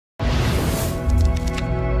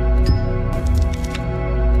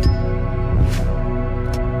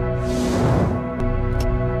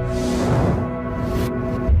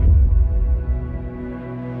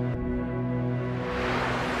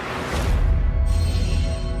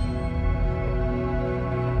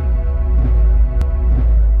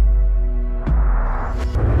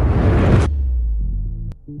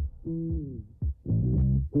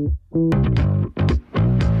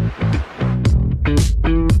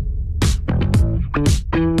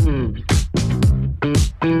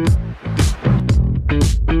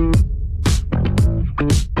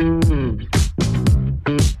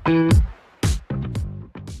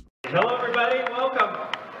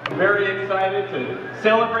excited to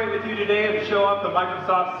celebrate with you today and show off the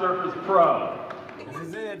Microsoft Surface Pro. This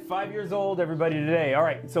is it, 5 years old, everybody today. All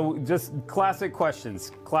right, so just classic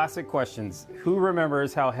questions, Who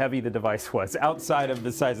remembers how heavy the device was outside of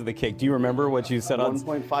the size of the cake? Do you remember what you said on?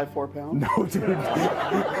 1.54 pounds? No, dude.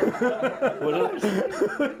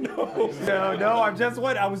 No, I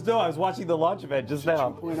was watching the launch event just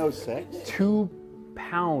now. 2.06? 2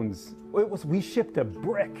 pounds. We shipped a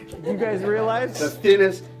brick. You guys realize? The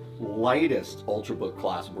thinnest, lightest Ultrabook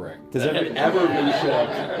class brick that had ever been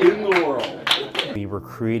shipped in the world. We were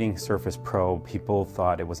creating Surface Pro. People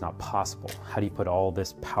thought it was not possible. How do you put all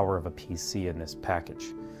this power of a PC in this package?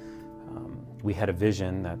 We had a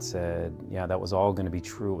vision that said, yeah, that was all going to be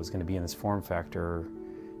true. It was going to be in this form factor.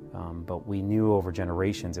 But we knew over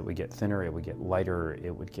generations it would get thinner, it would get lighter,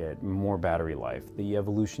 it would get more battery life. The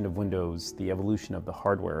evolution of Windows, the evolution of the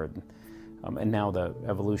hardware, and now the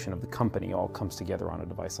evolution of the company all comes together on a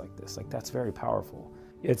device like this. Like, that's very powerful.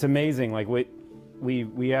 It's amazing. Like,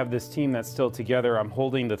 we have this team that's still together. I'm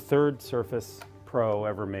holding the 3rd Surface Pro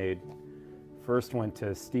ever made. First went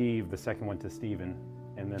to Steve, the second went to Steven,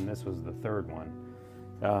 and then this was the 3rd one.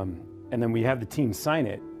 And then we have the team sign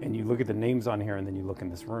it, and you look at the names on here, and then you look in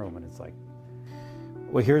this room, and it's like,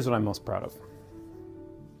 well, here's what I'm most proud of.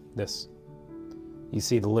 This. You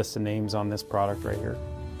see the list of names on this product right here?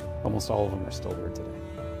 Almost all of them are still there today.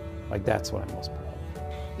 Like, that's what I'm most proud of.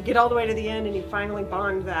 You get all the way to the end, and you finally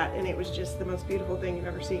bond that, and it was just the most beautiful thing you've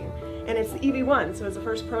ever seen. And it's the EV1, so it's the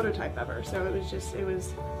first prototype ever, so it was just, it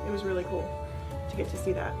was really cool to get to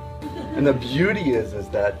see that. And the beauty is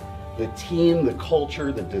that the team, the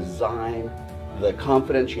culture, the design, the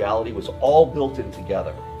confidentiality was all built in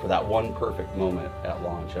together for that one perfect moment at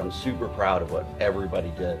launch. And I'm super proud of what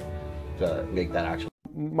everybody did to make that actually.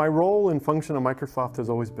 My role and function at Microsoft has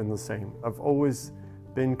always been the same. I've always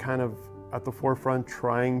been kind of at the forefront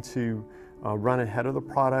trying to run ahead of the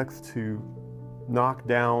products, to knock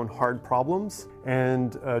down hard problems,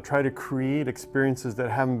 and try to create experiences that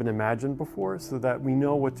haven't been imagined before so that we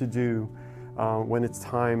know what to do when it's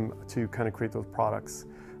time to kind of create those products.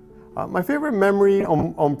 My favorite memory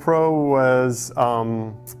on Pro was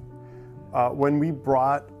when we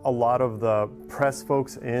brought a lot of the press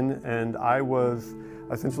folks in, and I was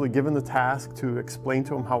essentially given the task to explain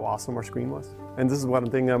to them how awesome our screen was. And this is one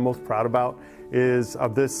thing I'm most proud about, is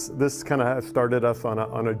this kind of started us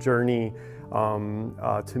on a journey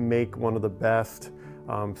to make one of the best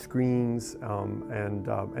screens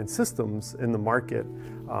and systems in the market,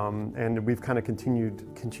 and we've kind of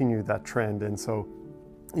continued that trend. And so,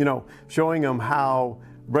 you know, showing them how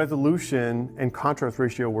resolution and contrast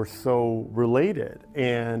ratio were so related.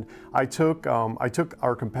 And I took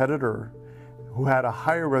our competitor who had a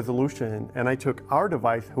higher resolution, and I took our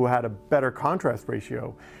device who had a better contrast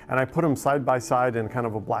ratio, and I put them side by side in kind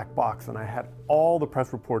of a black box, and I had all the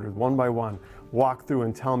press reporters one by one walk through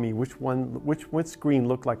and tell me which screen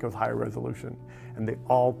looked like it was higher resolution, and they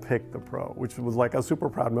all picked the Pro, which was like a super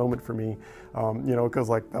proud moment for me, you know, because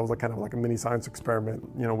like that was like kind of like a mini science experiment.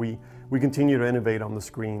 You know, we continue to innovate on the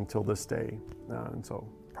screen till this day, and so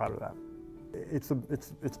proud of that.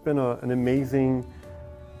 It's been an amazing,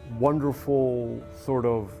 wonderful sort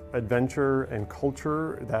of adventure and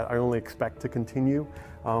culture that I only expect to continue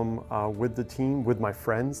with the team, with my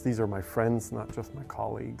friends. These are my friends, not just my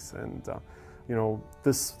colleagues. And you know,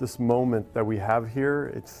 this moment that we have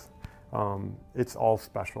here, it's all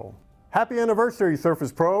special. Happy anniversary,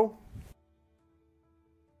 Surface Pro.